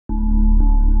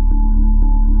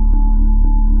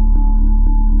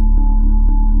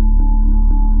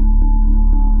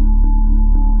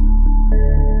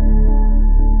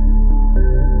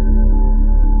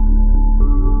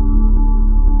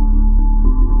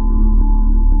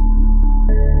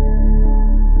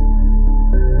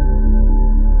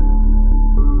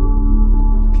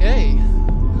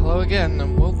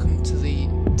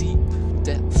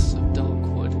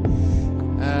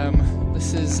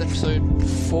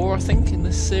4, I think, in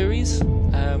this series.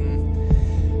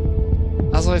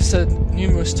 As I've said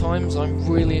numerous times, I'm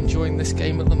really enjoying this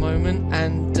game at the moment,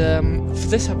 and for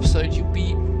this episode you'll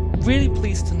be really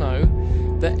pleased to know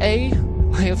that A,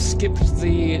 I have skipped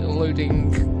the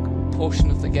loading portion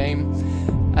of the game,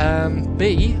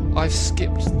 B, I've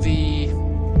skipped the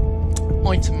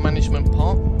item management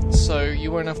part, so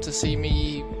you won't have to see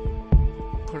me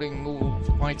putting all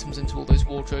items into all those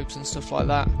wardrobes and stuff like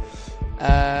that.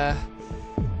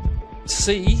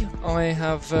 C, I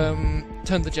have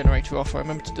turned the generator off. I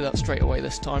remember to do that straight away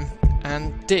this time.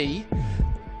 And D,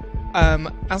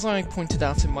 as I pointed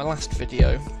out in my last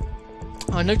video,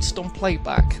 I noticed on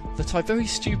playback that I very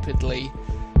stupidly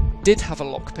did have a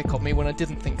lockpick on me when I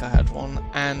didn't think I had one,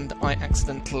 and I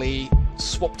accidentally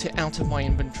swapped it out of my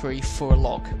inventory for a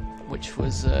lock, which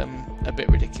was a bit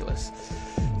ridiculous.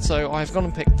 So I've gone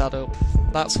and picked that up.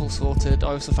 That's all sorted.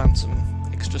 I also found some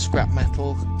extra scrap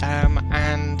metal,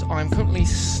 and I'm currently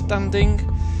standing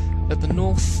at the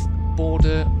north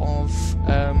border of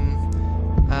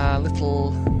our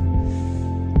little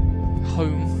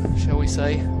home, shall we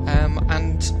say,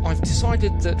 and I've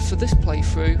decided that for this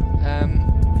playthrough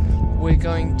we're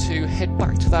going to head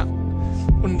back to that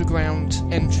underground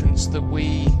entrance that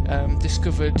we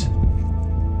discovered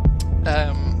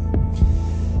a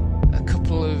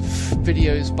couple of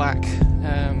videos back,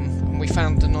 and we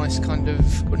found a nice kind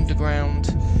of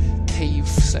underground cave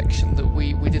section that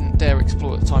we didn't dare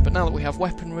explore at the time. But now that we have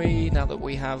weaponry, now that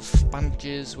we have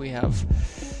bandages, we have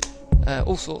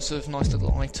all sorts of nice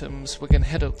little items, we're going to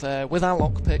head up there with our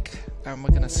lockpick and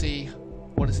we're going to see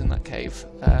what is in that cave.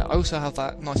 I also have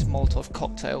that nice Molotov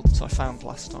cocktail that I found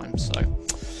last time, so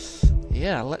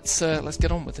yeah, let's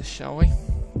get on with this, shall we?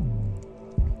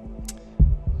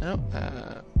 Now,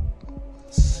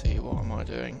 let's see, what am I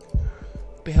doing?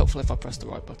 Be helpful if I press the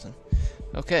right button.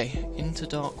 Okay, into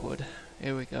Darkwood.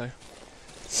 Here we go.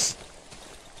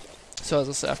 So as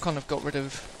I said, I've kind of got rid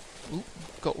of,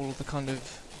 got all of the kind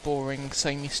of boring,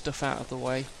 samey stuff out of the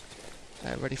way.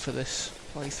 Ready for this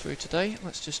playthrough today.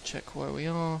 Let's just check where we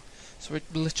are. So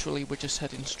we're just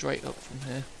heading straight up from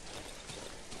here.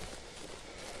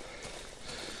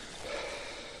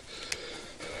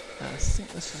 I think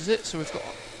this is it. So we've got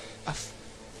a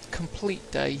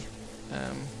complete day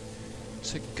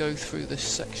to go through this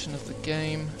section of the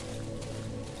game.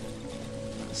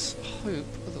 Let's hope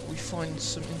that we find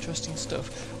some interesting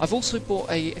stuff. I've also bought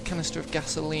a canister of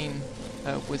gasoline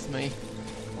with me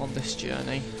on this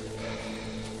journey,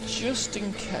 just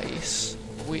in case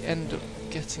we end up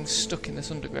getting stuck in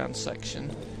this underground section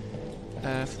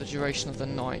for the duration of the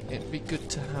night. It'd be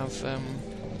good to have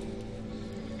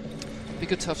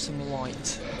some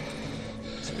light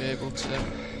to be able to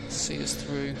see us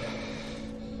through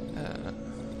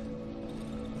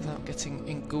without getting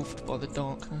engulfed by the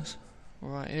darkness.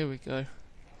 Right, here we go.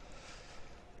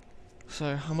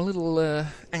 So I'm a little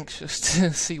anxious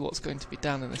to see what's going to be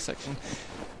down in this section.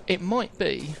 It might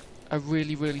be a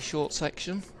really, really short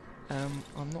section.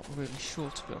 I'm not really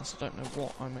sure, to be honest. I don't know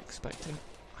what I'm expecting.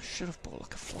 I should have bought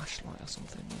like a flashlight or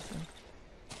something with me.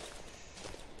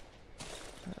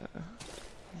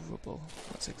 Rubble.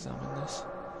 Let's examine this.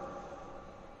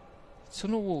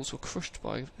 Tunnel walls were crushed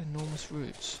by enormous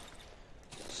roots.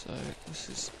 So this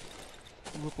is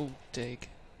rubble dig.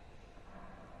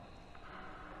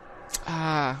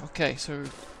 Ah, okay, so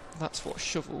that's what a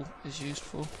shovel is used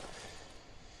for.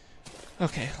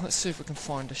 Okay, let's see if we can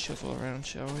find a shovel around,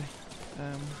 shall we?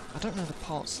 I don't know the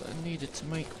parts that are needed to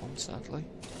make one, sadly.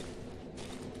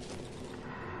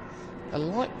 A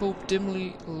light bulb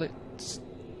dimly lit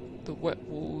the wet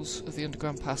walls of the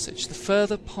underground passage. The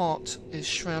further part is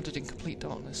shrouded in complete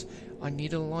darkness. I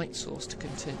need a light source to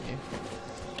continue.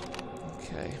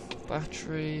 Okay,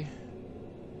 battery,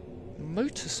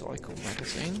 motorcycle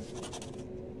magazine.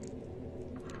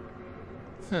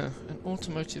 An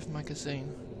automotive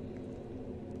magazine.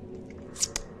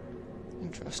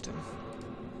 Interesting.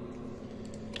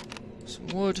 Some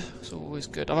wood, it's always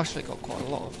good. I've actually got quite a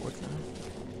lot of wood now.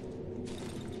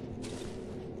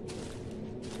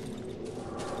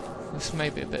 This may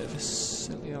be a bit of a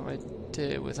silly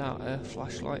idea without a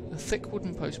flashlight. The thick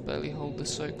wooden posts barely hold the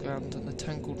soaked ground and the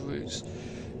tangled roots.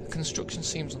 The construction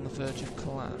seems on the verge of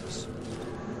collapse.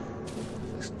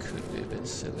 This could be a bit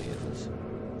silly of us.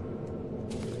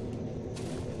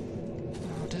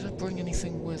 Oh, did I bring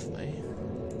anything with me?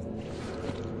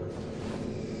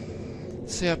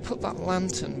 See, I put that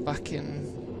lantern back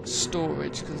in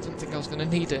storage because I didn't think I was going to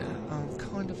need it. I'm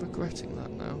kind of regretting that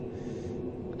now.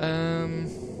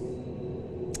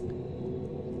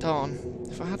 Darn,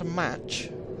 if I had a match,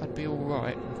 I'd be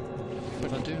alright,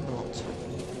 but I do not.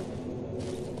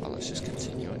 Well, let's just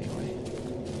continue anyway.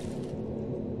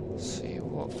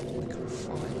 what we can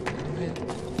find in here.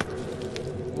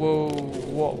 Whoa,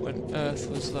 what on earth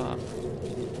was that?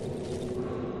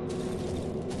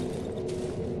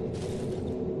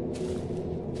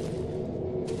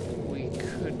 We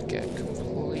could get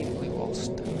completely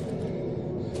lost down here.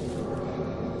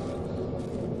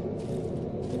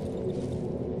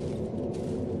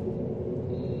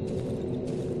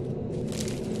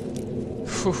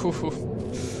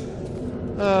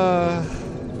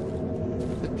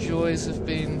 The joys of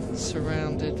being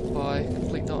surrounded by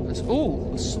complete darkness. Oh,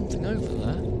 there's something over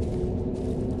there.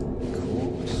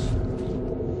 Corpse.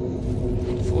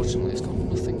 Unfortunately, it's got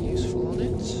nothing useful on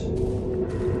it.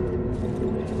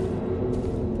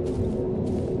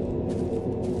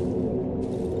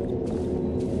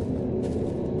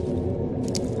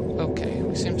 Okay,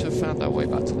 we seem to have found our way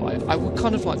back to light. I would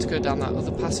kind of like to go down that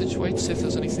other passageway to see if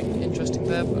there's anything interesting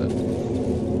there, but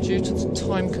due to the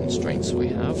time constraints we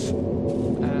have,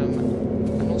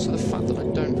 and also the fact that I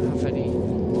don't have any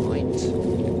light,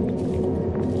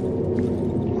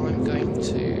 I'm going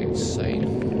to say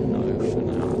no for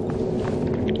now.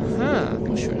 Aha!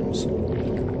 Mushrooms.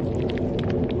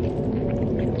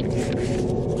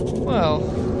 Well,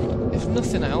 if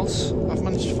nothing else, I've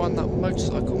managed to find that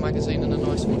motorcycle magazine and a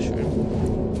nice mushroom.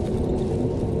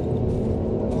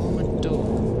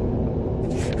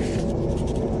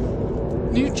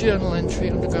 New journal entry,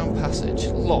 underground passage.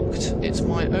 Locked. It's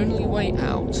my only way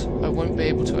out. I won't be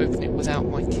able to open it without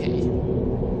my key.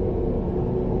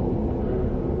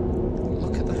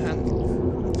 Look at the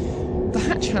handle. The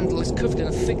hatch handle is covered in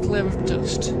a thick layer of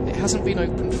dust. It hasn't been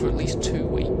opened for at least 2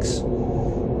 weeks.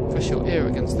 Press your ear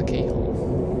against the keyhole.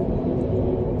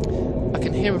 I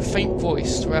can hear a faint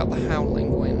voice throughout the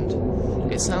howling wind.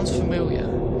 It sounds familiar.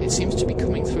 It seems to be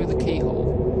coming through the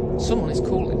keyhole. Someone is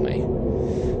calling me.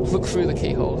 Look through the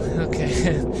keyhole.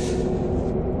 Okay.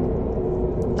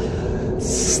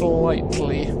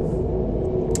 Slightly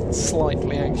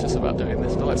anxious about doing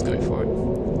this, but let's go for it.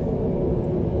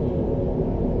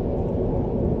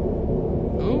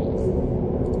 Ooh.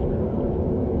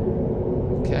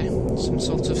 Okay, some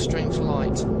sort of strange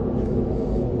light.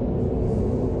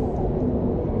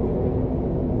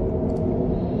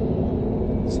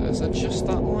 So is there just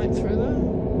that light through there?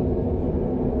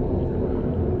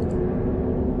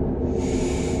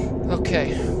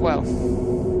 Okay, well,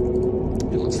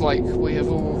 it looks like we have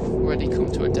already come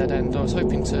to a dead end. I was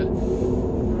hoping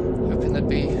there'd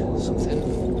be something of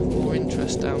more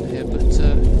interest down here, but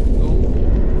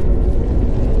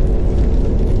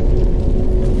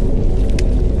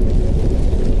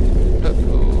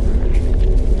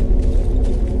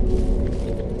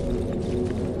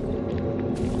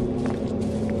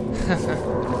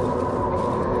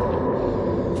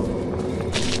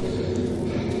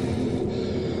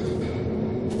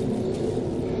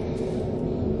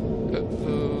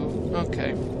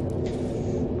okay.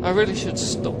 I really should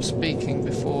stop speaking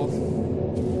before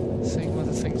seeing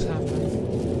whether things happen.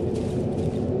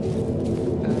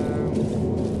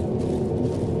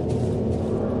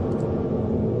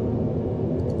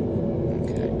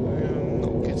 Okay, I'm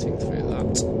not getting through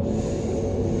that.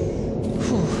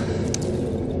 Whew.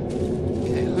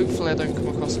 Okay, hopefully I don't come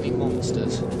across any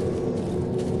monsters.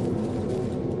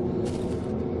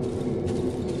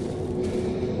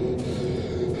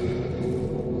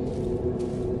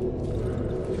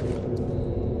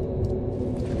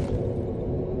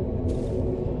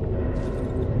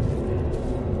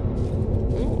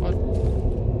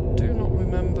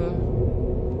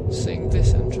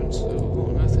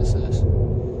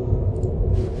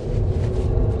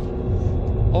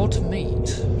 Odd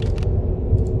meat.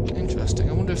 Interesting.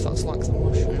 I wonder if that's like the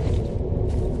mushroom.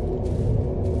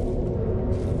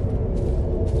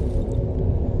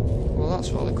 Well,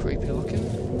 that's rather creepy looking.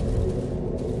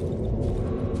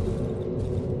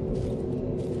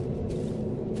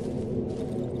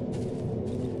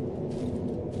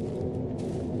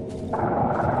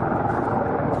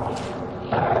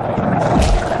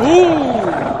 Ooh!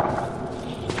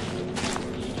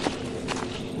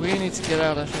 We need to get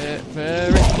out of here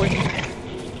very quick.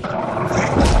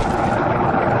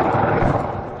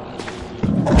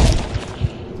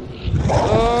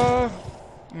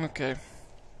 Okay.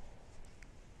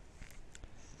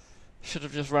 Should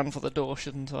have just ran for the door,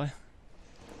 shouldn't I?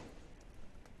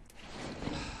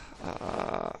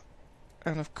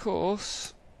 And of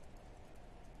course...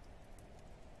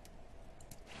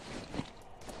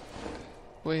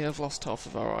 we have lost half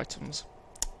of our items.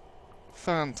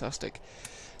 Fantastic.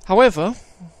 However,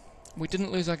 we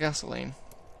didn't lose our gasoline,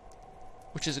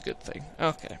 which is a good thing.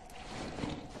 Okay.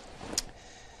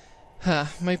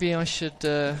 Maybe I should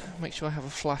make sure I have a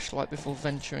flashlight before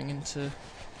venturing into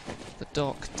the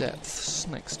dark depths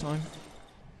next time.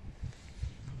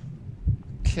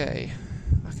 Okay,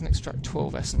 I can extract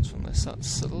 12 essence from this.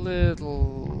 That's a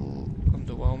little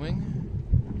underwhelming.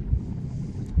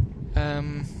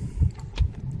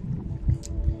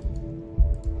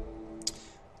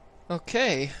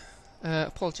 Okay,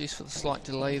 apologies for the slight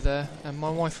delay there. My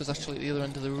wife was actually at the other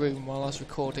end of the room while I was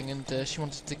recording, and she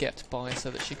wanted to get by so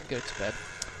that she could go to bed,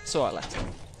 so I let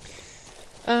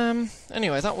her.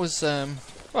 Anyway, that was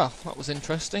well, that was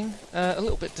interesting. A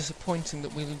little bit disappointing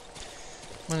that we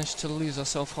managed to lose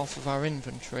ourselves half of our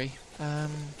inventory. I'm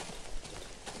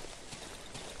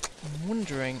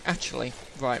wondering, actually,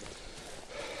 right.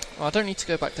 Well, I don't need to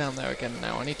go back down there again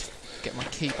now. I need to get my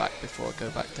key back before I go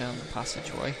back down the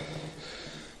passageway.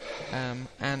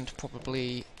 And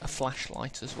probably a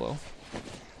flashlight as well.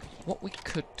 What we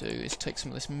could do is take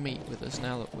some of this meat with us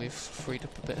now that we've freed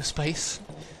up a bit of space.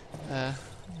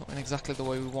 Not in exactly the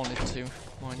way we wanted to,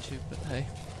 mind you, but hey.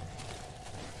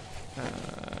 Oh,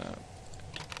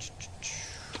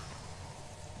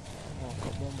 I've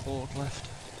got one board left.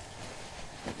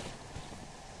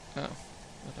 Oh,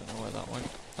 I don't know where that went.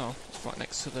 Oh, it's right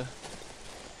next to the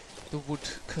wood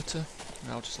cutter.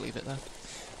 I'll just leave it there.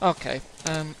 Okay,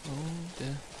 oh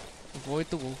dear. Avoid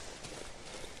the wolf.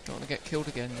 Don't want to get killed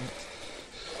again yet.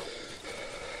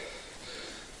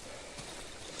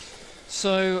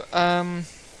 So,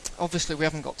 obviously we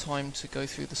haven't got time to go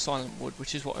through the Silent Wood,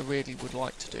 which is what I really would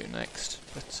like to do next,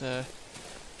 but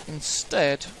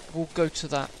instead we'll go to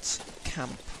that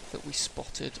camp that we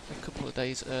spotted a couple of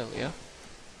days earlier.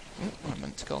 I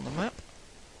meant to go on the map.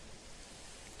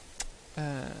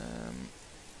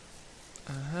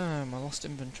 My lost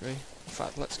inventory. In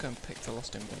fact, let's go and pick the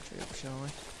lost inventory up, shall we?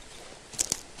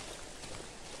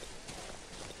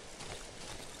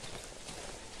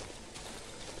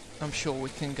 I'm sure we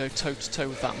can go toe to toe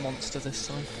with that monster this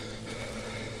time.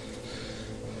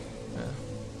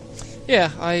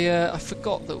 Yeah, I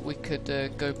forgot that we could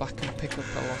go back and pick up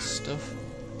our lost stuff.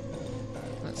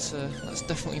 Let's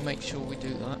definitely make sure we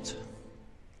do that.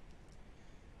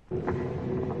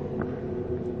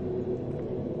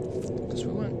 Because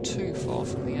we weren't too far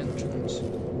from the entrance.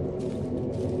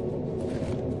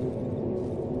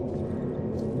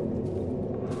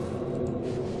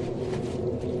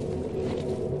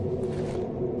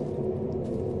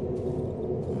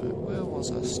 Right, where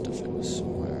was our stuff? It was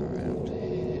somewhere around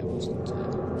here, wasn't it?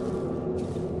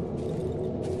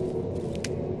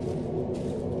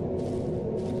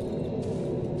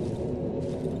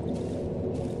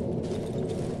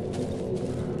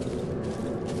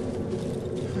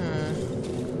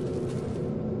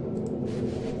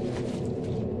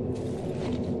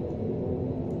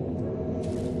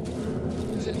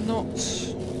 Is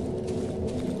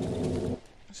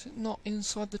it not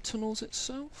inside the tunnels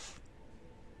itself?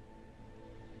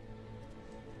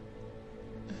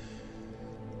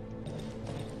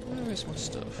 Where is my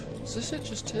stuff? Is this it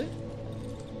just here?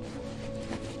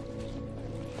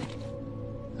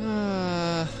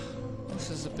 This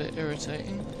is a bit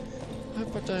irritating. I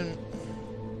hope I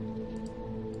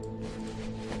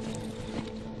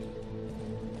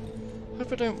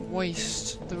don't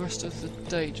waste the rest of the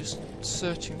day just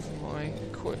searching for my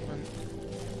equipment.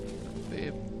 It'd be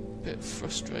a bit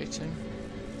frustrating.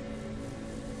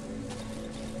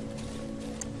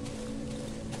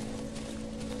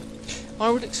 I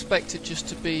would expect it just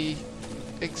to be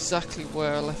exactly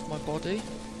where I left my body.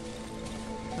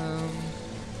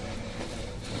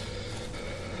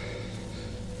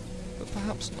 But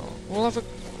perhaps not. We'll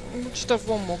just have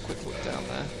one more quick look down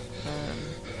there.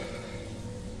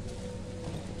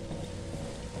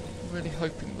 Really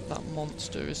hoping that that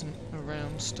monster isn't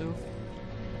around still.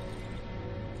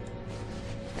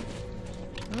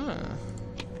 Ah.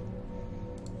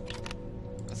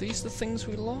 Are these the things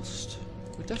we lost?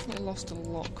 We definitely lost a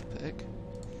lockpick.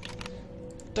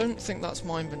 Don't think that's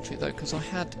my inventory though, because I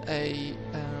had a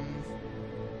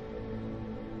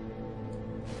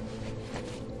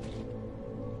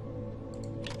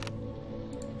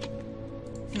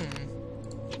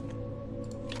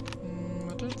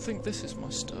I don't think this is my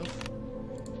stuff.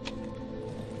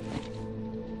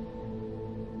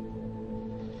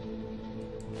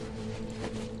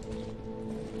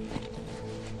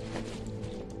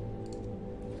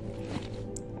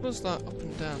 What does that up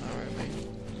and down arrow mean?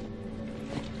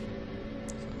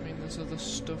 Does that mean there's other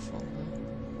stuff on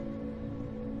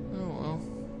there? Oh well.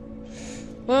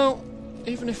 Well,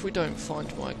 even if we don't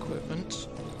find my equipment,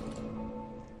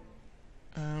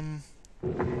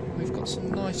 we've got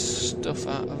some nice stuff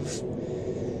out of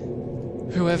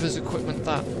whoever's equipment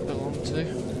that belonged to.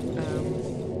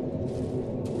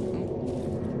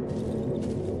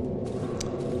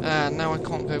 now I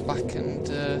can't go back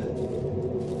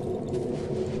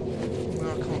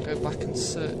and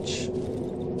search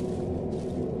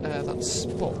that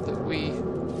spot that we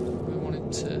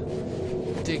wanted to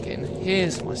dig in.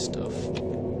 Here's my stuff.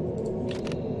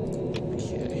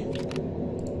 Okay.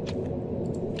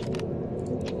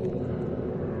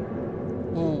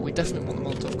 Oh, we definitely want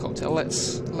the Molotov cocktail.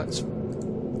 Let's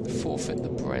forfeit the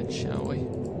bread, shall we?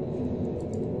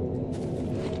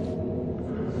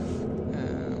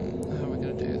 How are we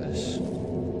going to do this?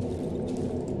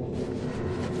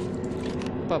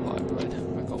 Bye-bye bread.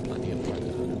 We've got plenty of bread.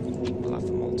 We'll have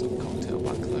the Molotov cocktail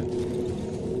back though.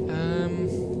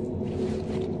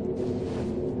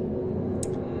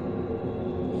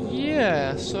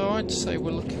 Yeah, so I'd say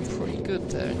we're looking pretty good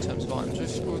there in terms of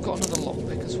items. We've got another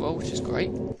lockpick as well, which is great.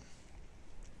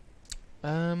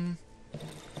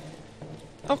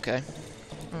 Okay.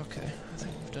 Okay, I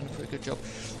think we've done a pretty good job.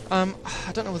 I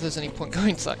don't know whether there's any point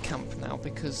going to that camp now,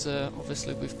 because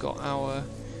obviously we've got our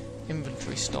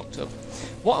inventory stocked up.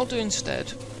 What I'll do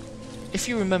instead, if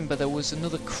you remember, there was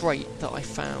another crate that I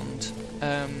found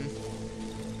a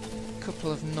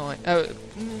couple of nights...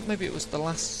 maybe it was the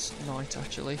last night,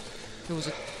 actually. There was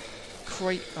a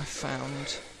crate I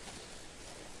found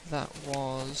that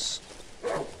was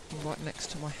right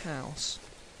next to my house.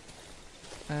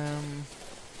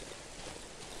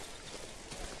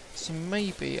 So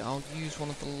maybe I'll use one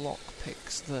of the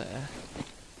lockpicks there.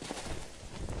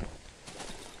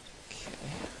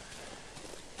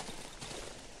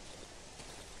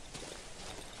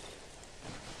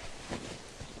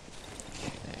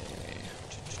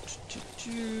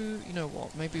 You know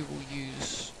what? Maybe we'll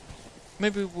use.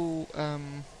 Maybe we'll.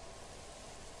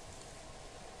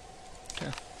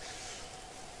 Yeah.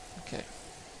 Okay.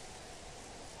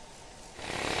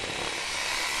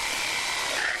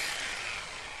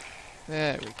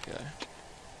 There we go.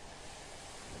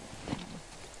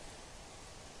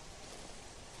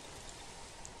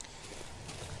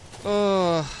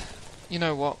 Oh, you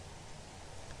know what?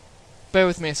 Bear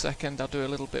with me a second. I'll do a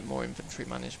little bit more inventory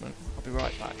management. I'll be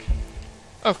right back.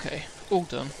 Okay, all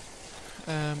done.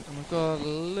 And we've got a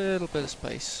little bit of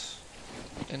space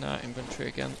in our inventory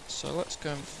again, so let's go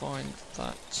and find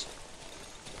that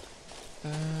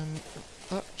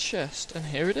that chest, and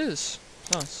here it is.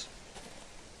 Nice.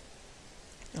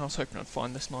 I was hoping I'd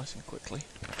find this nice and quickly.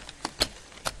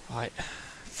 Right,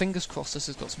 fingers crossed this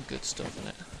has got some good stuff in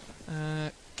it.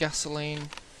 Gasoline,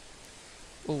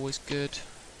 always good.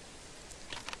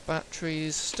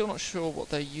 Batteries, still not sure what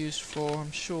they're used for.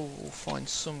 I'm sure we'll find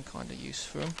some kind of use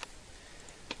for them.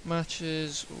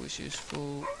 Matches, always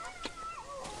useful.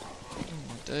 Oh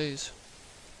my days.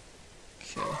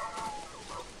 Okay.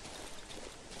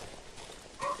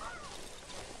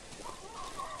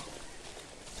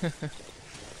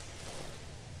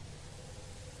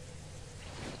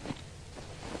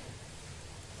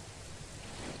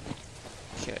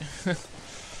 Okay.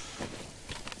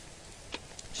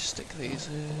 Stick these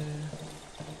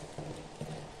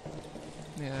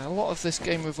yeah, a lot of this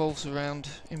game revolves around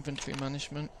inventory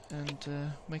management and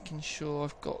making sure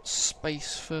I've got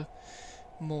space for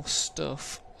more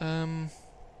stuff. We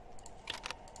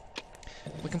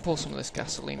can pour some of this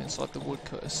gasoline inside the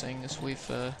woodcutter, seeing as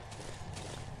we've I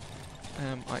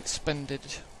expended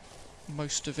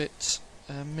most of it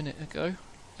a minute ago.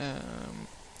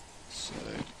 So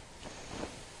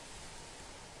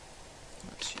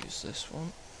let's use this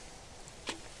one.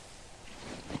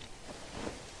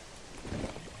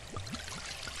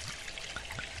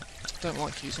 Don't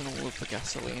like using all of the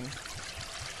gasoline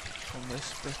on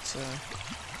this, but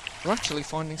we're actually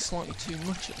finding slightly too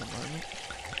much at the moment.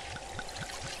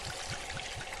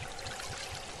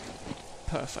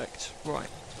 Perfect.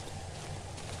 Right.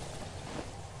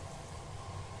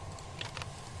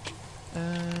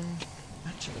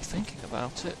 Actually thinking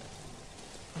about it,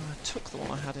 I took the one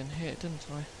I had in here, didn't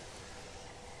I?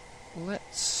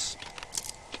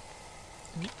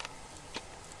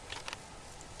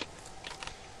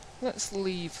 Let's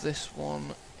leave this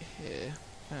one here.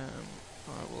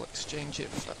 I will exchange it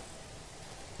for...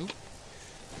 Oop.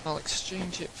 I'll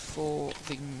exchange it for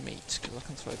the meat, because I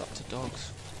can throw that to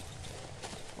dogs.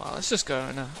 Well, let's just go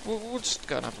and we'll just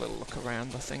go and have a little look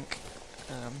around, I think.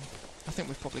 I think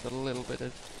we've probably got a little bit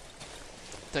of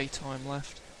daytime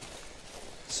left.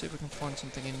 Let's see if we can find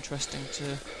something interesting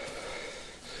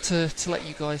to let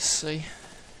you guys see.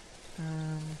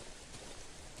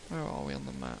 Where are we on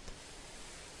the map?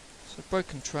 So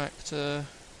broken tractor.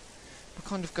 We're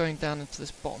kind of going down into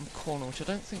this bottom corner, which I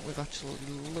don't think we've actually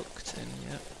looked in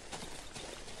yet.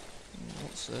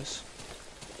 What's this?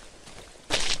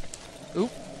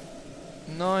 Oop.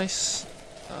 Nice.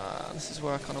 This is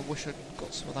where I kind of wish I'd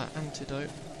got some of that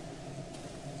antidote.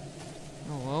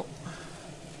 Oh well.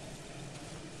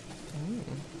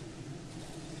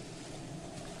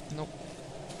 Nope.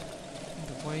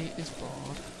 The way is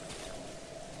barred.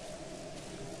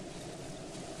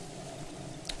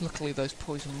 Luckily those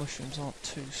poison mushrooms aren't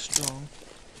too strong.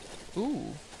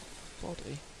 Ooh,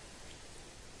 body.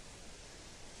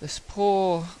 This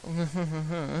poor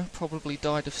probably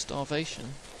died of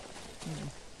starvation.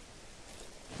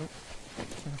 Oh,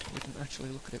 we didn't actually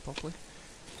look at it properly.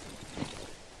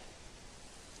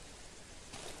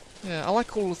 Yeah, I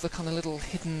like all of the kind of little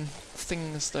hidden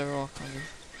things there are kind of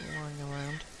lying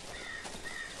around.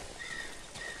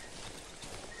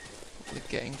 Probably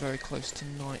getting very close to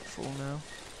nightfall now.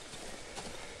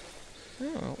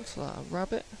 Oh, what's that? A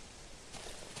rabbit?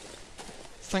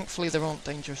 Thankfully there aren't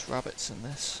dangerous rabbits in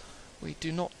this. We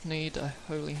do not need a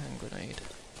holy hand grenade.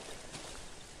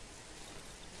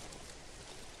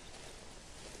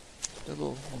 A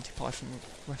little Monty Python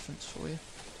reference for you.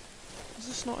 Is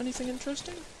this not anything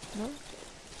interesting? No?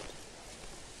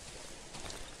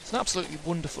 It's an absolutely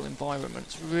wonderful environment.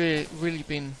 It's really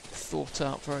been thought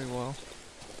out very well.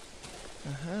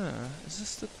 Aha, is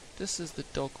this the... This is the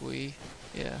dog we...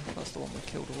 Yeah, that's the one we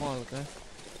killed a while ago.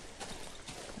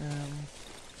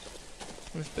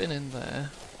 We've been in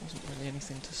there. Wasn't really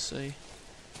anything to see.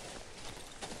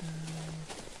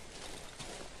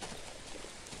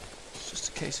 It's just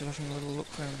a case of having a little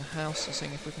look around the house and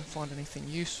seeing if we can find anything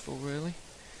useful, really.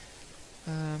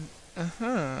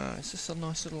 Aha! Is this a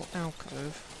nice little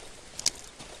alcove?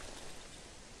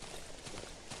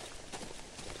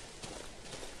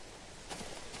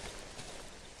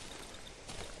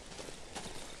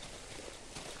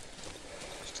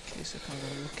 So kind of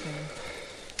looking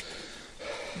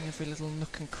in every little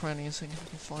nook and cranny and seeing if we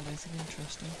can find anything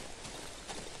interesting.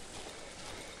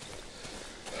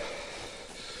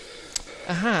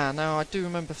 Aha! Now I do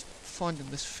remember finding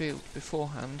this field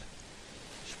beforehand.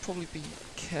 I should probably be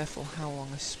careful how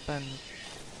long I spend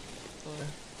for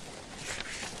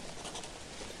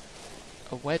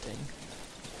a wedding.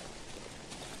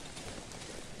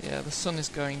 Yeah, the sun is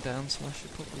going down, so I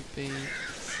should probably be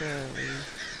fairly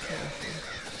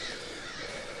careful.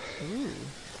 Ooh,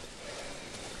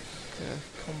 like a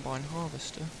combine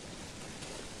harvester.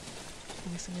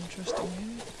 Anything interesting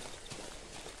here?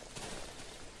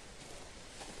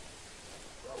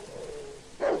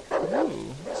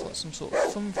 Ooh, it's like some sort of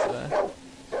funfair.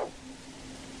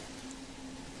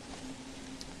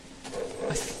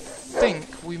 I think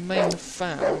we may have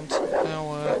found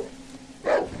our...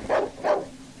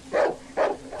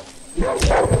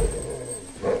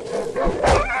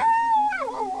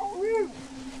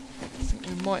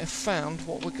 might have found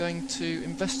what we're going to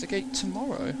investigate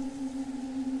tomorrow.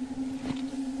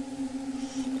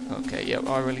 Okay, yeah,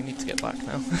 I really need to get back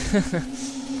now.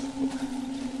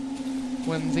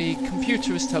 When the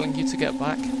computer is telling you to get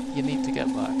back, you need to get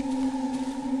back.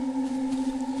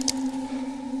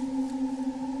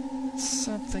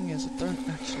 Sad thing is, I don't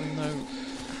actually know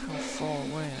how far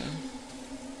away I am.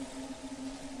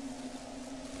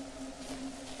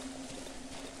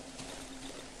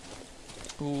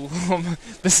 Ooh,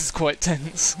 this is quite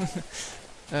tense.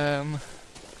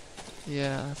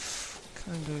 Yeah, I've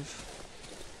kind of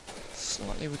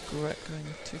slightly regret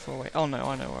going too far away. Oh no,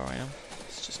 I know where I am.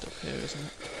 It's just up here, isn't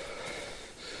it?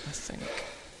 I think.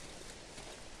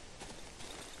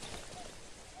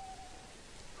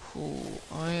 Ooh,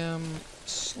 I am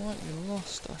slightly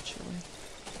lost actually.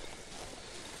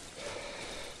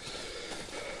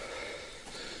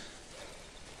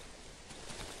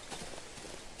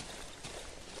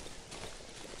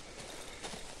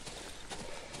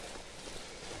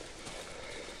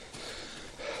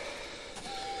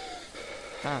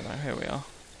 Ah no, here we are.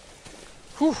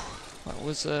 Whew, that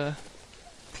was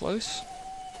close.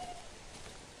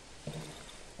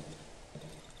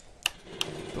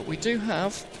 But we do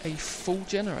have a full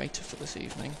generator for this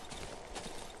evening.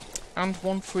 And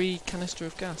one free canister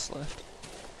of gas left.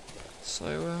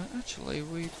 So actually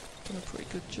we've done a pretty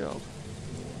good job.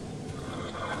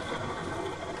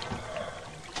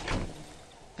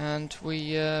 And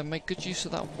we make good use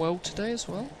of that well today as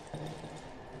well.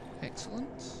 Excellent.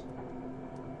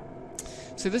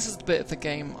 So this is the bit of the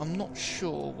game I'm not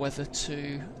sure whether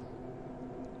to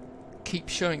keep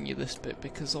showing you this bit,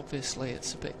 because obviously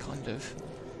it's a bit kind of...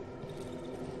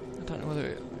 I don't know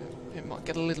whether it might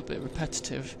get a little bit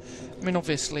repetitive. I mean,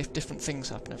 obviously if different things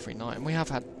happen every night, and we have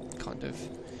had kind of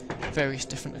various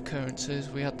different occurrences.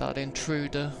 We had that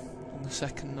intruder on the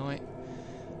second night.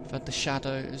 We've had the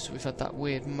shadows. We've had that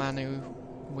weird man who...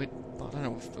 I don't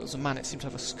know if it was a man, it seemed to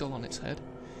have a skull on its head.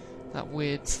 That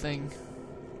weird thing.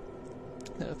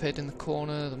 that appeared in the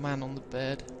corner, the man on the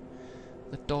bed,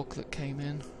 the dog that came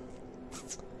in.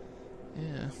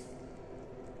 Yeah.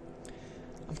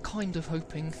 I'm kind of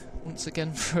hoping, once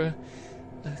again, for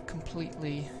a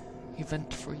completely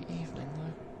event-free evening,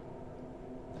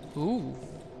 though. Ooh!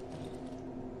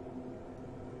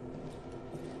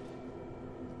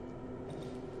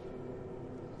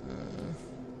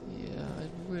 Yeah, I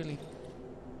really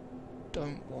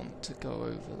don't want to go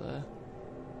over there.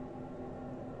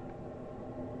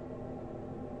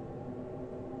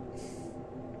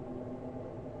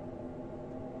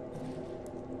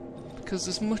 Because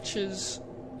as much as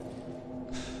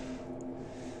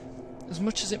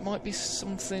it might be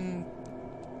something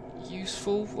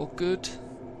useful or good,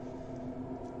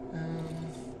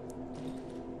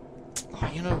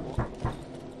 oh, you know what?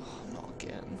 Oh, not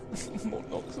again. More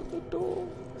knocks at the door.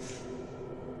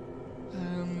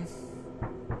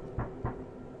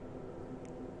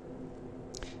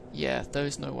 Yeah, there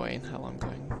is no way in hell I'm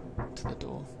going to the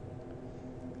door.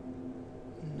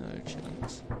 No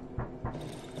chance.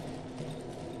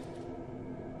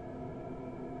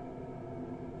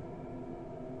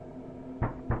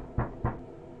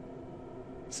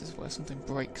 This is where something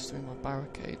breaks through my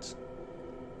barricades.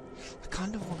 I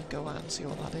kind of want to go out and see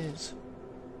what that is.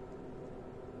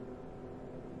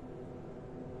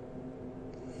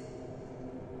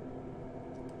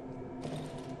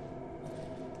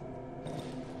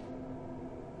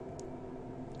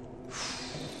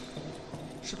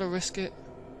 Should I risk it?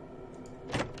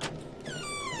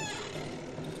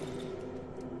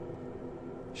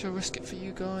 Should I risk it for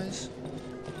you guys?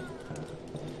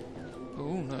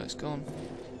 Oh no, it's gone.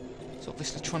 It's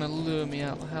obviously trying to lure me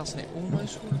out of the house, and it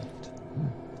almost worked.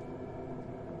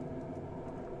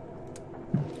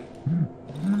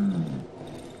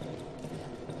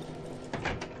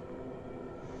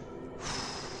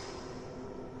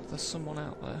 There's someone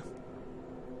out there.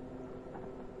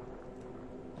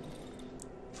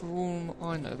 For all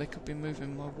I know, they could be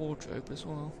moving my wardrobe as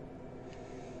well.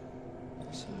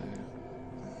 So...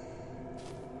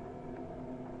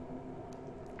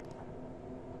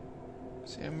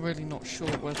 see, I'm really not sure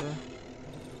whether...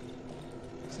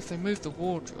 if they move the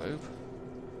wardrobe,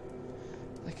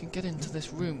 they can get into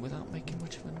this room without making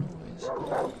much of a noise.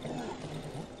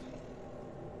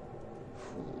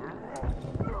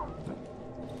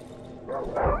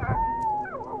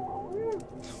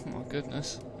 Oh my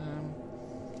goodness.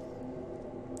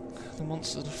 The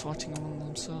monsters are fighting among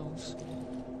themselves.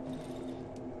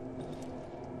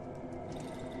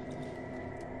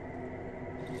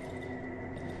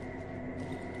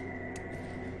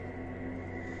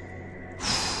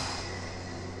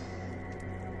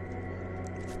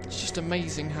 It's just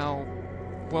amazing how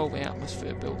well the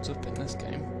atmosphere builds up in this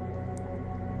game.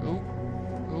 Ooh. Ooh,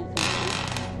 ooh, ooh.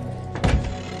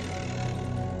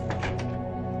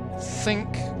 Think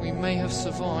we may have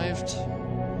survived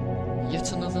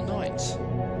yet another night.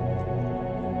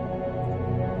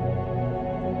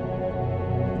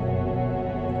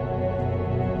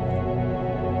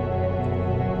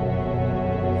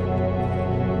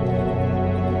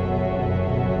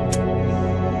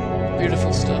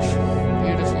 Beautiful stuff.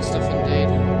 Beautiful stuff indeed.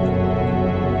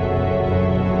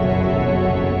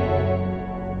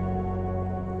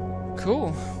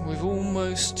 Cool. We've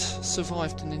almost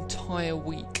survived an entire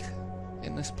week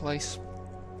in this place.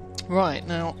 Right,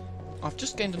 now I've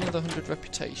just gained another 100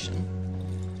 reputation.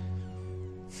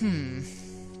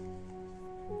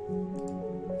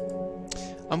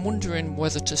 I'm wondering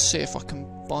whether to see if I can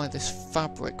buy this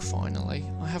fabric finally.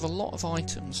 I have a lot of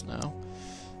items now,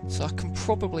 so I can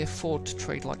probably afford to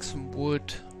trade like some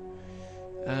wood,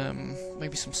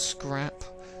 maybe some scrap,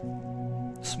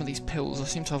 some of these pills. I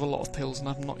seem to have a lot of pills and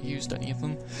I've not used any of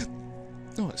them.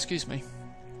 Oh, excuse me.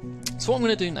 So what I'm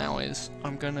going to do now is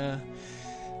I'm going to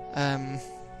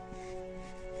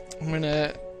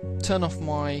turn off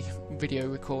my video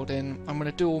recording. I'm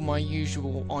going to do all my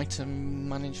usual item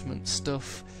management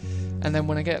stuff, and then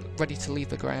when I get ready to leave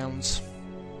the grounds,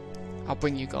 I'll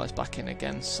bring you guys back in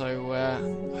again. So I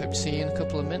hope to see you in a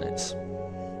couple of minutes.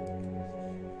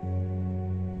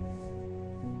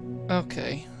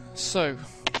 Okay, so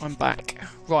I'm back.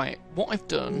 Right, what I've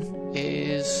done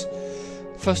is,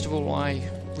 first of all, I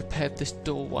repaired this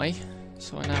doorway,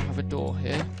 so I now have a door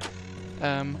here.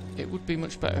 It would be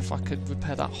much better if I could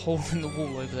repair that hole in the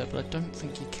wall over there, but I don't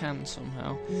think you can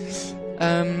somehow.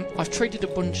 I've traded a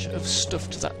bunch of stuff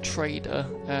to that trader,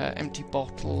 empty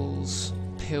bottles,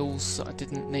 pills that I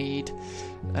didn't need,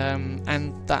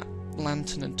 and that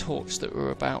lantern and torch that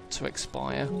were about to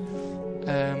expire,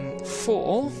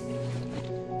 for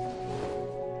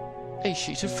a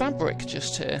sheet of fabric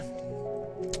just here,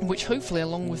 which hopefully,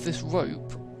 along with this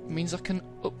rope, means I can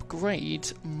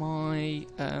upgrade my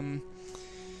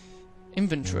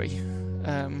inventory.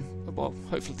 Well,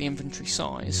 hopefully the inventory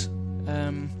size.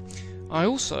 I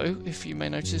also, if you may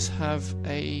notice, have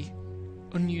a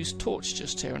unused torch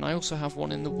just here, and I also have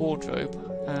one in the wardrobe.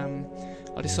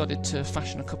 I decided to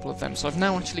fashion a couple of them, so I've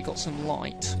now actually got some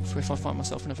light for if I find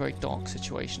myself in a very dark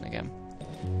situation again.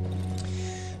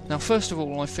 Now, first of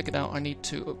all, I figured out I need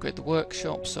to upgrade the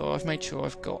workshop, so I've made sure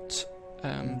I've got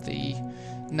the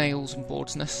nails and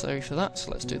boards necessary for that,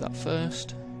 so let's do that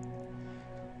first.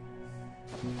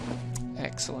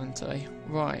 Excellent, eh?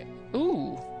 Right.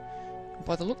 Ooh!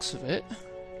 By the looks of it...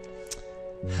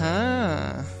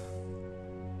 Ha!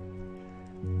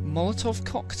 Molotov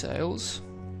cocktails,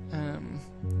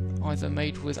 either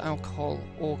made with alcohol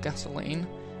or gasoline,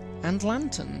 and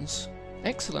lanterns.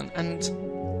 Excellent, and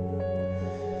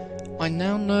I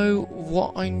now know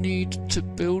what I need to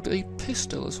build a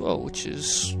pistol as well, which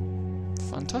is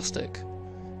fantastic.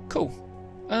 Cool.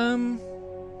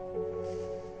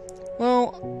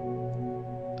 Well,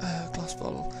 glass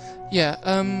bottle. Yeah,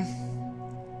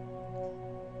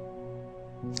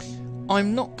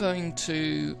 I'm not going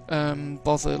to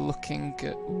bother looking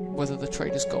at whether the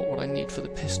trader's got what I need for the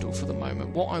pistol for the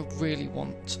moment. What I really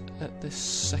want at this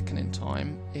second in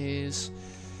time is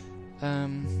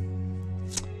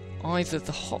either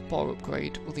the hotbar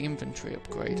upgrade or the inventory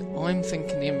upgrade. I'm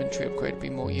thinking the inventory upgrade would be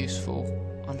more useful.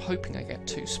 I'm hoping I get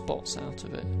 2 spots out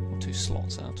of it, or 2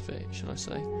 slots out of it, should I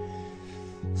say.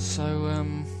 So,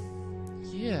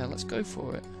 yeah, let's go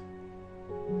for it.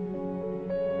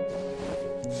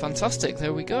 Fantastic,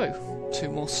 there we go. 2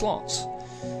 more slots.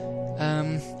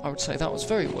 I would say that was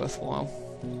very worthwhile.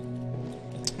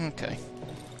 Okay.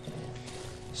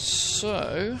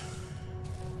 So...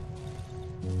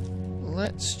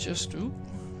 let's just... Ooh.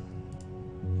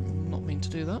 Not mean to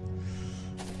do that.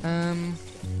 In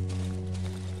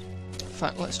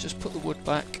fact, let's just put the wood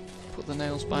back, put the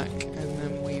nails back, and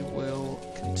then we will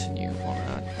continue on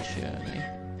our journey.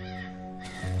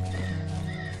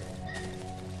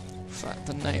 In fact,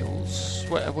 the nails...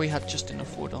 well, we had just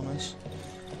enough wood on us.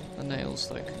 The nails,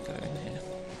 though, can go in here.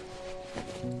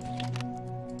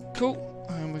 Cool.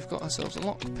 And we've got ourselves a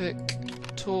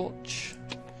lockpick, torch,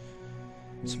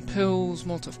 some pills,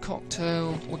 Molotov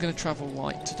cocktail. We're going to travel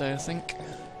light today, I think.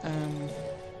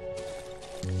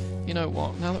 You know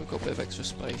what? Now that we've got a bit of extra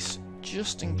space,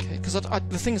 just in case... because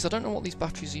the thing is, I don't know what these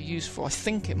batteries are used for. I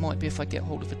think it might be if I get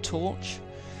hold of a torch.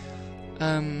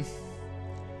 But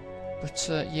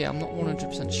yeah, I'm not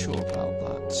 100% sure about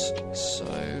that. So,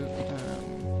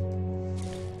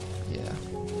 yeah.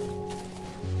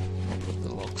 I'll put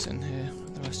the logs in here,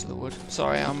 the rest of the wood.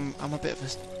 Sorry, I'm a bit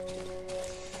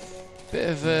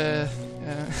of a...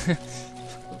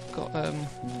 I've got a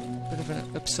bit of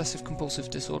an obsessive-compulsive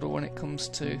disorder when it comes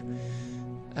to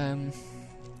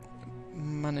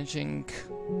managing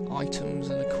items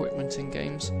and equipment in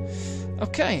games.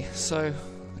 Okay, so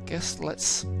I guess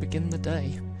let's begin the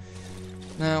day.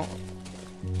 Now,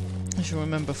 as you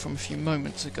remember from a few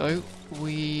moments ago,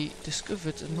 we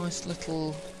discovered a nice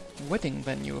little wedding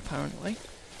venue, apparently.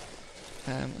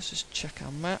 Let's just check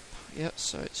our map. Yep,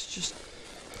 so it's just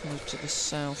kind of to the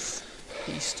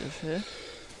south-east of here.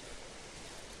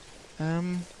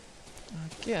 I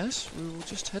guess we will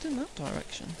just head in that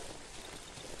direction.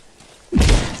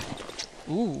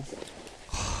 Ooh.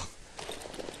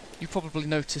 You probably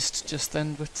noticed just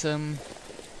then, but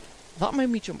that made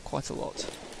me jump quite a lot.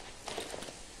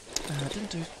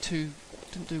 Didn't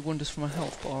do wonders for my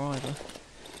health bar either.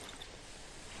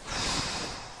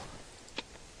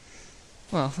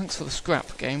 Well, thanks for the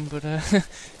scrap game, but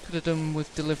could have done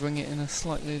with delivering it in a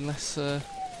slightly less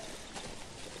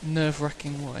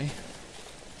nerve-wracking way.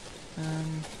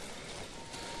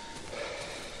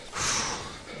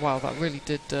 Wow, that really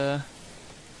did. Yeah,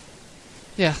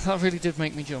 that really did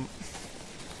make me jump.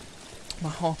 My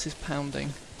heart is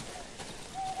pounding.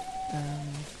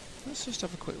 Let's just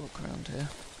have a quick look around here.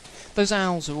 Those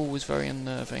owls are always very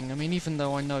unnerving. I mean, even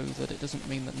though I know that it doesn't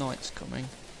mean that night's coming,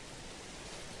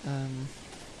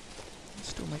 it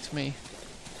still makes me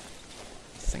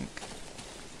think.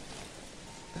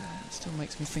 It still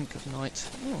makes me think of night.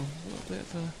 Oh, a little bit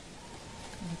of a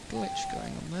kind of glitch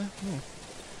going on there. Oh.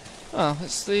 Ah,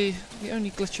 it's the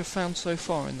only glitch I've found so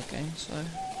far in the game, so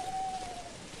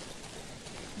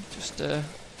it just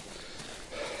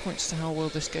points to how well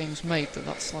this game's made that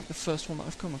that's like the first one that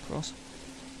I've come across.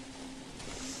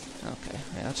 Okay,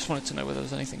 yeah, I just wanted to know whether there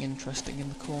was anything interesting in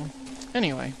the corner.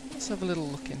 Anyway, let's have a little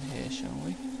look in here, shall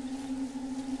we?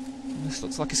 And this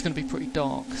looks like it's going to be pretty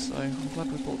dark, so I'm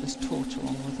glad we brought this torch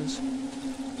along with us.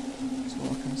 That's all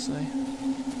I can say.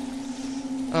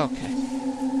 Okay.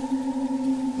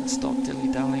 Let's Let's start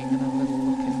dilly-dallying and have a little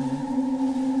look in here.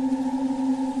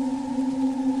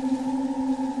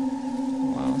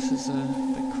 Wow, this is a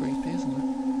bit creepy, isn't it?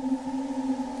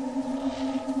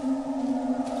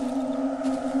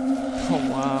 Oh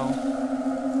wow.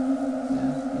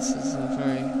 Yeah, this is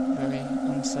very, very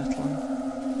unsettling.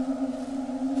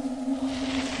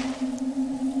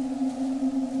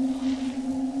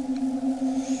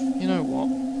 You know what?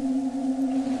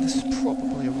 This is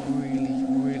probably a really,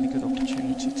 really good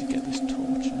opportunity to get this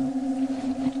torch out.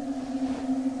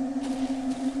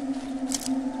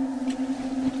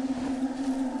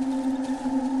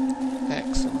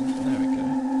 Excellent, there we go.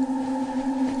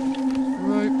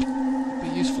 Rope, be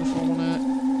useful if I want to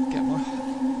get my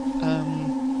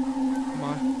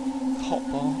my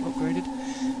hotbar upgraded.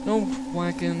 An old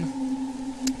wagon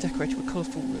decorated with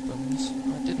colourful ribbons.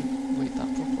 I didn't read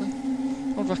that properly.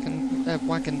 Old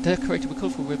wagon decorated with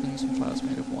colourful ribbons and flowers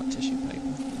made of white tissue paper.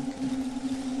 Okay.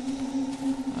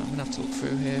 I'm going to have to look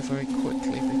through here very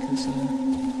quickly because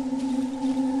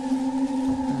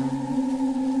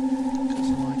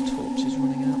my torch is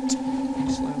running out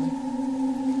slowly.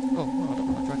 Oh, well, I don't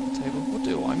want to drag the table. What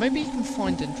do I? Maybe you can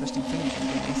find interesting things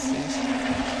underneath these.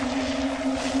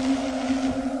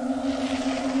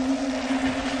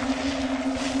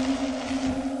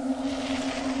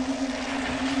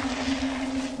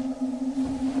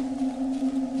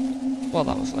 Well,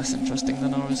 that was less interesting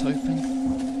than I was hoping.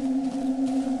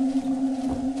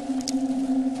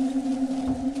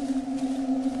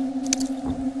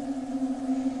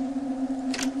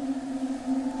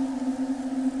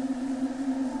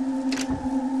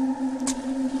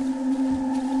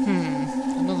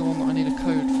 Another one that I need a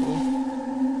code for.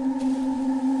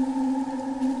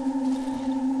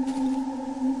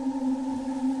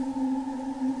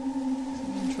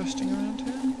 Something interesting around here?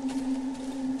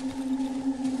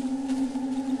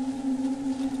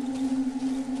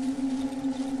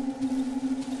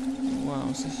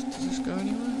 Does this go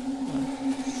anywhere? No.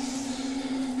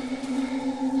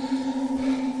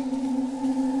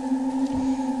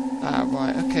 Ah,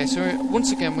 right, okay, so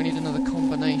once again we need another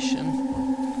combination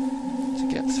to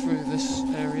get through this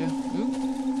area. Ooh.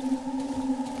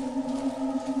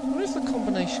 I wonder if the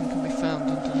combination can be found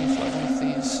underneath like one of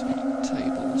these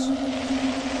tables.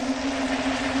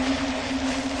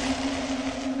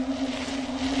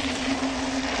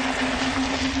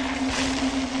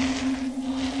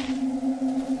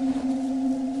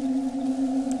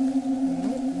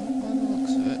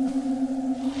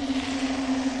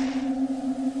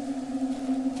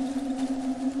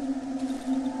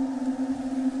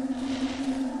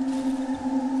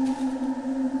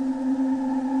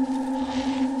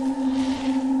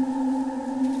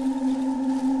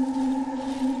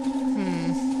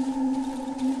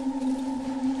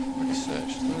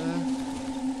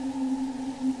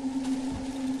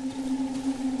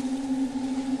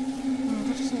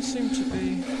 Seem to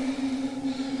be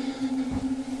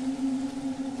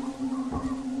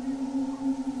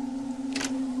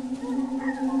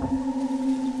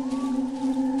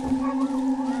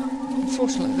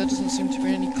unfortunately there doesn't seem to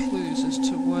be any clues as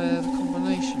to where the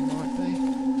combination might be.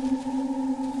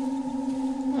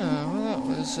 Oh, well that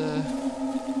was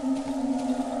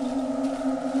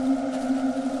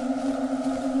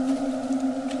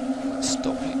let's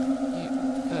stop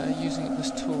using up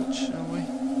this torch, shall we?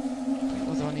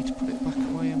 I need to put it back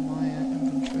away in my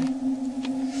inventory.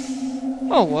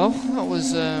 Oh well, that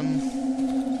was a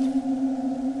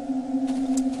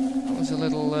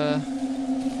little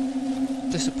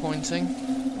disappointing.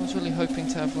 I was really hoping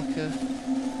to have like a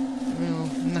real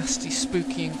nasty,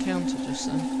 spooky encounter just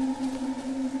then.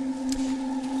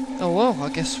 Oh well, I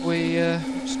guess we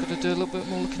just got to do a little bit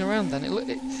more looking around then.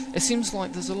 It seems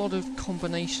like there's a lot of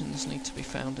combinations need to be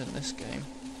found in this game.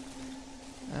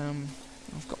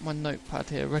 I've got my notepad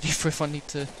here ready for if I need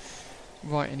to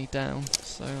write any down,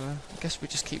 so I guess we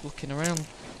just keep looking around.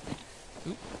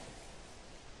 Oop.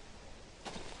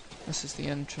 This is the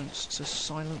entrance to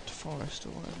Silent Forest, or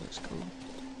whatever it's called.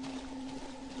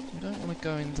 We don't want to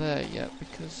go in there yet,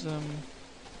 because again,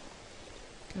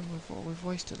 we've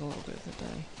wasted a little bit of the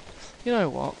day. You know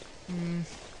what?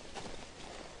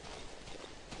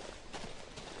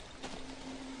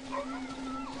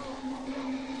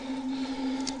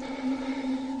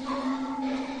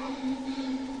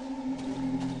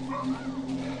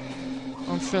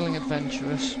 I'm feeling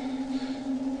adventurous.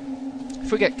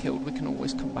 If we get killed, we can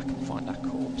always come back and find our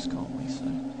corpse, can't we? So,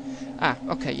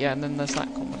 okay, yeah, and then there's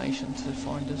that combination to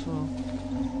find as well.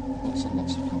 Lots and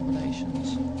lots of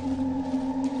combinations.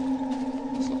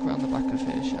 Let's look around the back of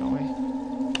here, shall we?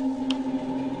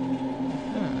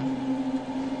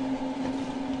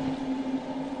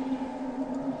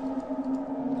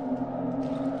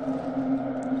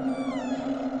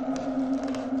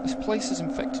 This place is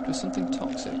infected with something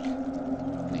toxic.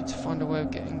 I need to find a way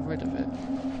of getting rid of it.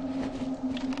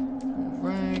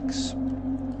 Rags.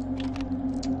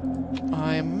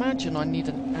 I imagine I need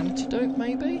an antidote,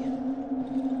 maybe?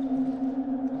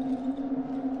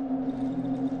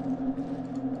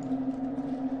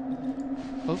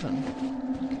 Oven.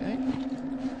 Okay.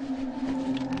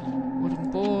 Wooden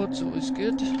boards, always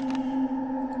good.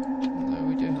 Although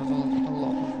we do have a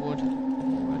lot of wood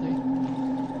already.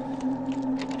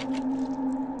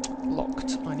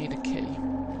 Locked. I need a key.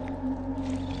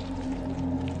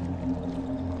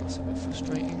 That's a bit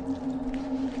frustrating.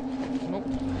 Nope.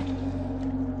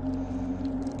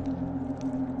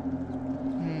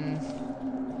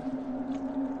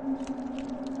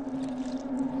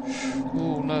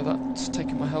 Oh no, that's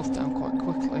taking my health down quite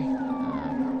quickly.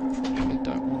 Probably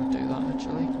don't want to do that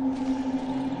actually.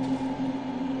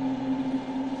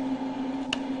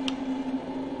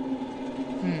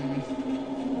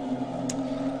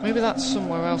 Maybe that's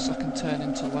somewhere else I can turn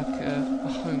into like a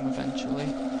home eventually.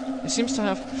 It seems to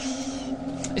have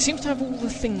all the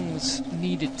things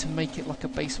needed to make it like a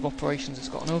base of operations. It's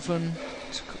got an oven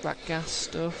to cook that gas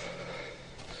stuff.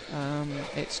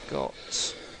 It's got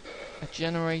a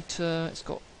generator, it's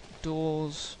got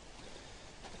doors,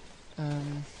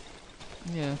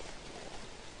 yeah.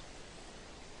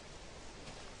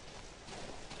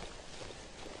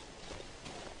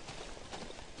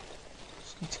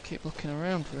 Just need to keep looking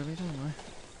around really, don't I?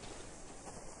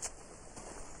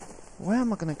 Where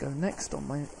am I going to go next on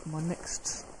my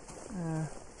next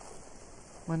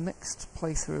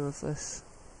playthrough of this?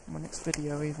 My next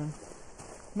video even?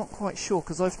 Not quite sure,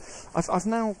 because I've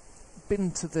now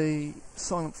been to the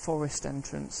Silent Forest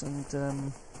entrance,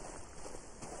 and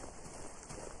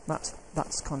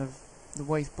that's kind of the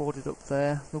way's boarded up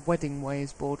there. The wedding way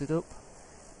is boarded up.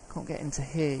 Can't get into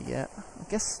here yet. I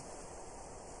guess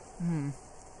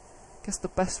the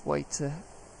best way to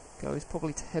go is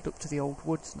probably to head up to the old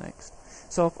woods next.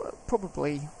 So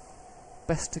probably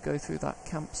best to go through that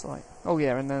campsite. Oh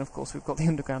yeah, and then of course we've got the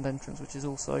underground entrance, which is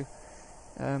also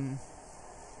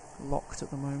locked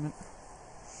at the moment.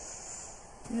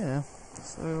 Yeah,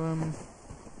 so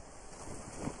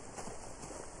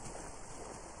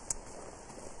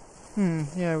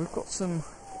yeah, we've got some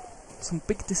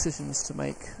big decisions to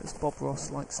make, as Bob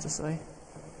Ross likes to say.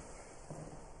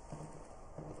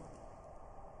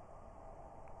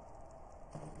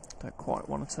 Don't quite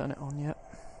want to turn it on yet.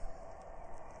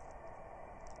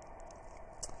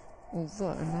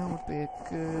 Although now would be a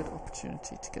good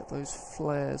opportunity to get those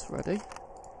flares ready.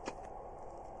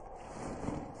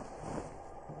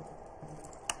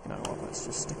 You know what, let's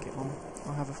just stick it on.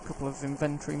 I have a couple of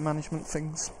inventory management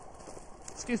things.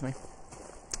 Excuse me.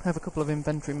 I have a couple of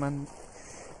inventory management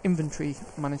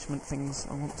things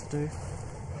I want to do.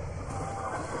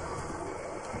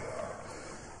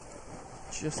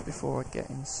 Just before I get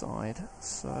inside.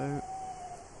 So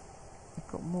I've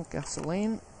got more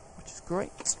gasoline, which is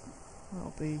great.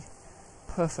 That'll be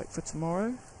perfect for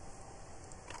tomorrow.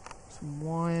 Some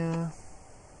wire.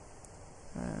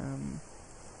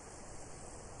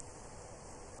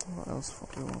 What else do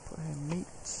we want to put here? Meat.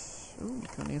 Oh, you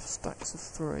can only have stacks of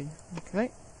 3.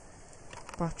 Okay.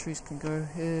 Batteries can go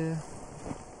here.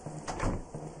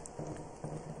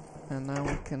 And now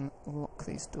we can lock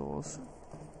these doors.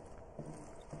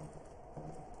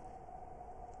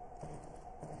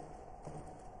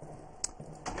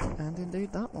 And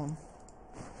indeed that one.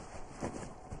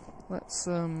 Let's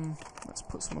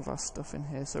put some of our stuff in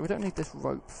here. So we don't need this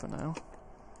rope for now.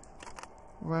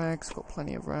 Rags, got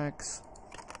plenty of rags.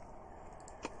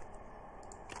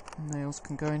 Nails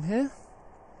can go in here.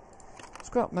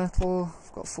 Scrap metal,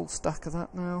 I've got a full stack of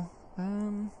that now.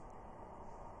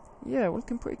 Yeah, we're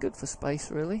looking pretty good for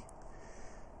space really.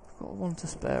 I've got one to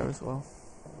spare as well.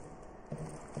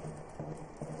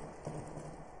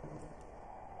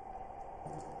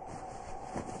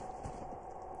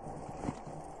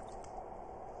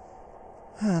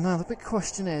 Now the big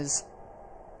question is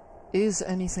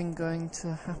anything going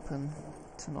to happen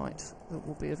tonight that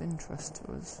will be of interest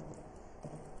to us?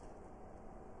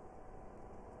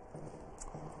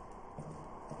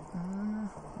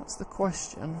 That's the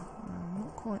question. I'm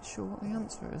not quite sure what the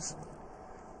answer is.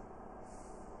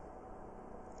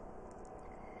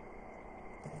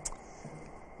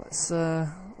 Let's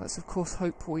of course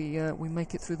hope we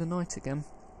make it through the night again.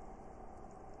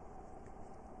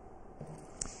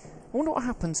 I wonder what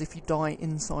happens if you die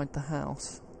inside the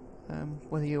house.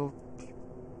 Whether your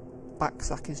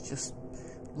backsack is just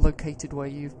located where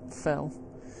you fell.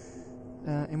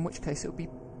 In which case it would be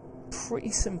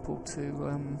pretty simple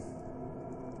to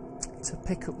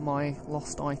pick up my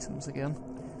lost items again.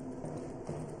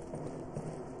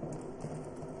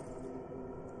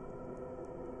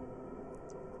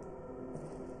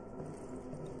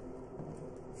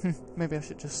 Maybe I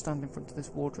should just stand in front of this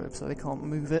wardrobe so they can't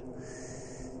move it.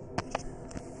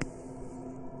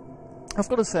 I've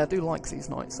got to say, I do like these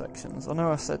night sections. I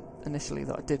know I said initially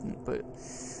that I didn't, but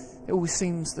it always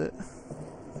seems that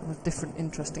different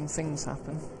interesting things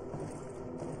happen.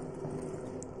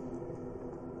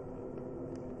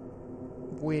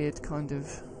 Weird kind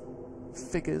of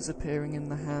figures appearing in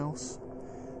the house,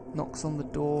 knocks on the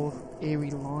door,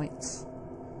 eerie lights,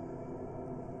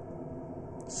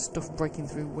 stuff breaking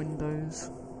through windows,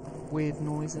 weird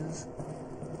noises.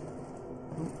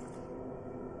 Ooh.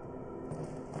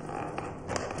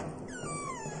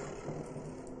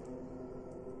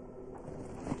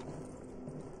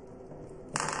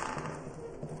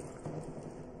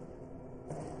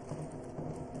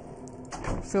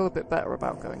 I feel a bit better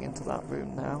about going into that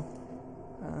room now.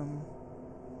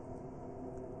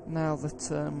 Now that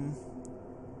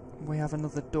we have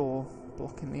another door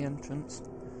blocking the entrance,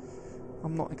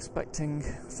 I'm not expecting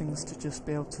things to just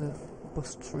be able to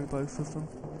bust through both of them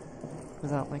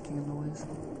without making a noise.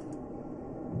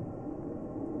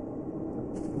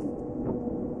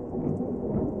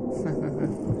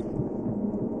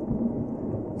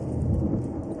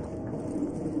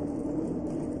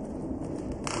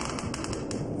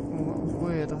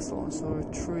 I thought I saw a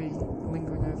tree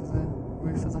lingering over the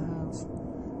roof of the house.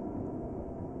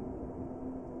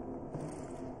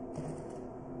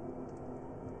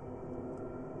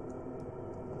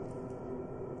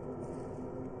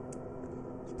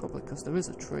 It's probably because there is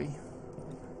a tree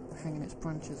hanging its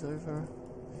branches over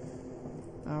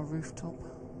our rooftop.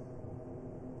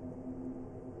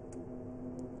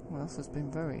 Well, this has been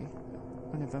very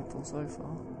uneventful so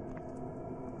far.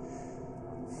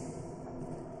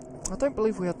 I don't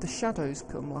believe we had the shadows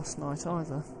come last night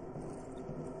either.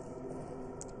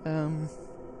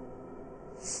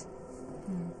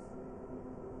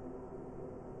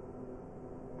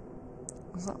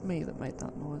 Was that me that made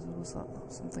that noise, or was that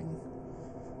something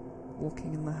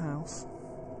walking in the house?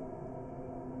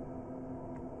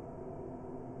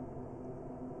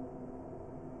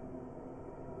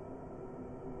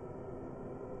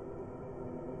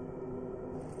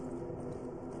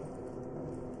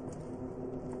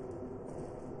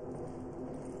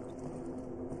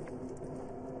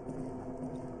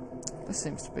 This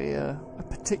seems to be a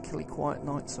particularly quiet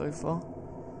night so far.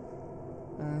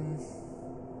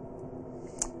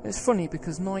 It's funny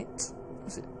because night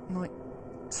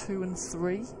 2 and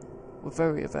 3 were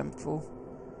very eventful.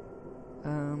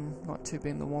 Night 2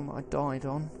 being the one that I died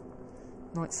on.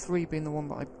 Night 3 being the one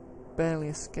that I barely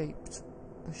escaped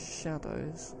the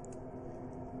shadows.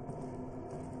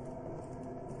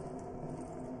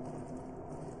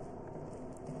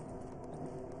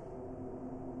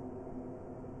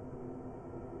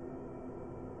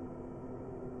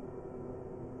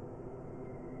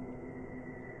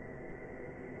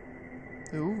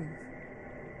 Ooh.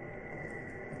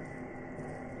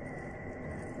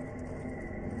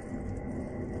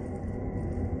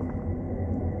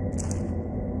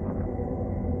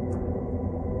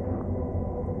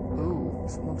 Ooh,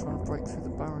 someone trying to break through the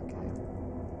barricade.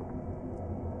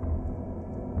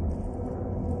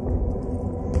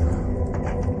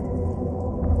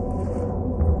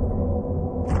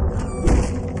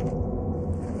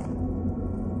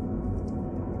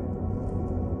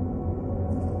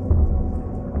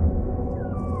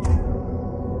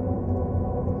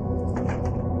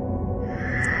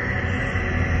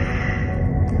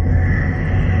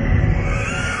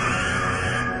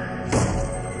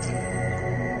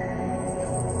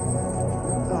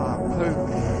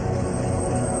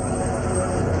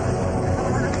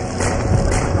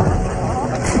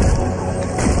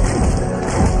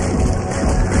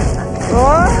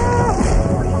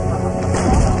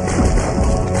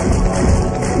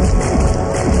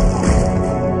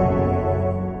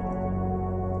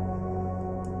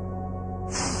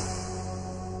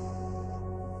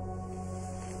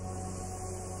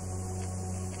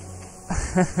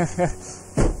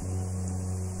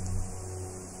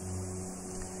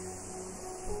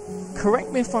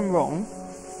 Correct me if I'm wrong.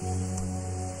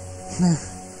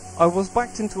 I was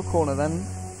backed into a corner then.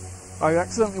 I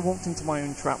accidentally walked into my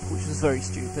own trap, which was very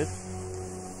stupid.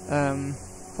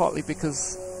 Partly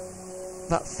because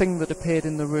that thing that appeared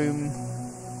in the room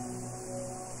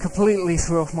completely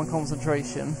threw off my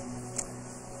concentration.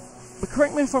 But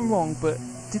correct me if I'm wrong, but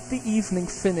did the evening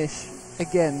finish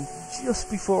again just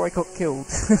before I got killed?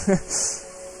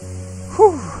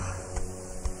 Whew.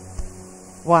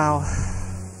 Wow.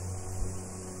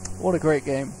 What a great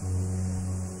game.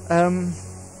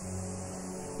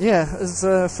 Yeah, as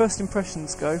first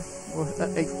impressions go, or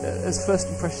as first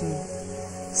impression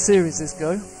series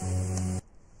go,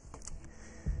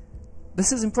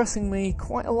 this is impressing me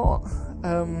quite a lot.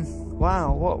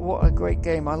 Wow, what a great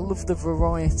game. I love the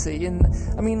variety, and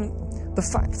I mean the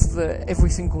fact that every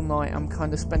single night I'm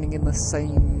kind of spending in the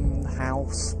same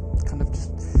house, kind of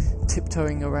just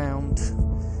tiptoeing around.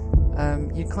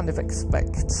 You kind of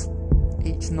expect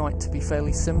each night to be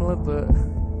fairly similar, but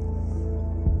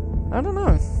I don't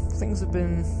know, things have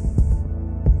been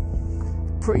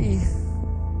pretty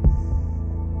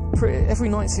every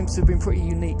night seems to have been pretty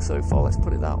unique so far, let's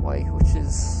put it that way, which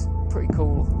is pretty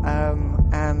cool.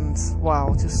 And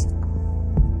wow, just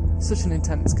such an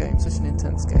intense game,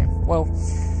 Well,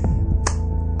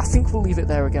 I think we'll leave it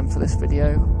there again for this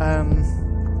video.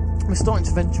 We're starting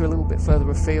to venture a little bit further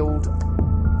afield.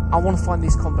 I want to find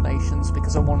these combinations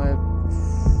because I want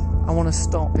to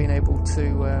start being able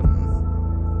to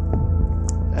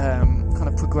kind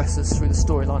of progress us through the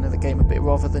storyline of the game a bit,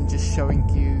 rather than just showing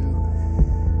you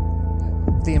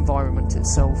the environment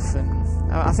itself. And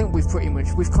I think we've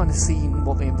kind of seen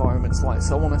what the environment's like,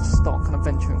 so I want to start kind of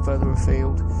venturing further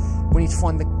afield. We need to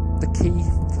find the key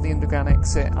for the underground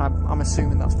exit. I'm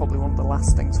assuming that's probably one of the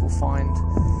last things we'll find.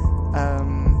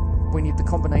 We need the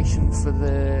combination for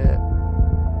the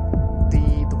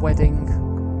wedding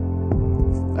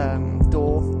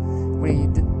door. We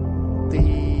need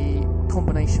the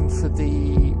combination for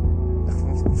the...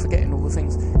 I'm forgetting all the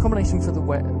things. Combination for the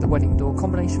wedding door.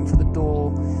 Combination for the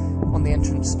door on the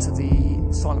entrance to the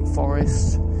Silent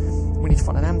Forest. We need to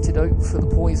find an antidote for the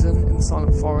poison in the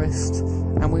Silent Forest.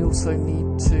 And we also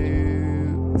need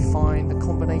to find a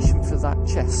combination for that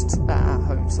chest at our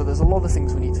home. So there's a lot of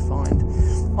things we need to find.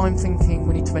 I'm thinking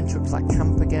we need to venture up to that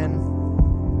camp again.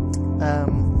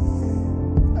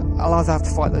 I'll either have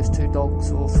to fight those two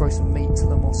dogs or throw some meat to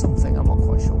them or something. I'm not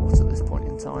quite sure what at this point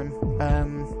in time.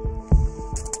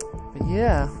 But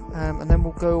yeah, and then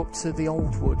we'll go up to the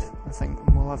Old Wood, I think,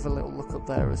 and we'll have a little look up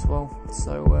there as well.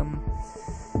 So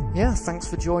yeah, thanks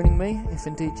for joining me, if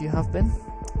indeed you have been,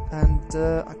 and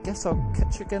I guess I'll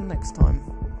catch you again next time.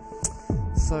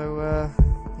 So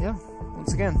yeah,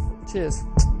 once again, cheers.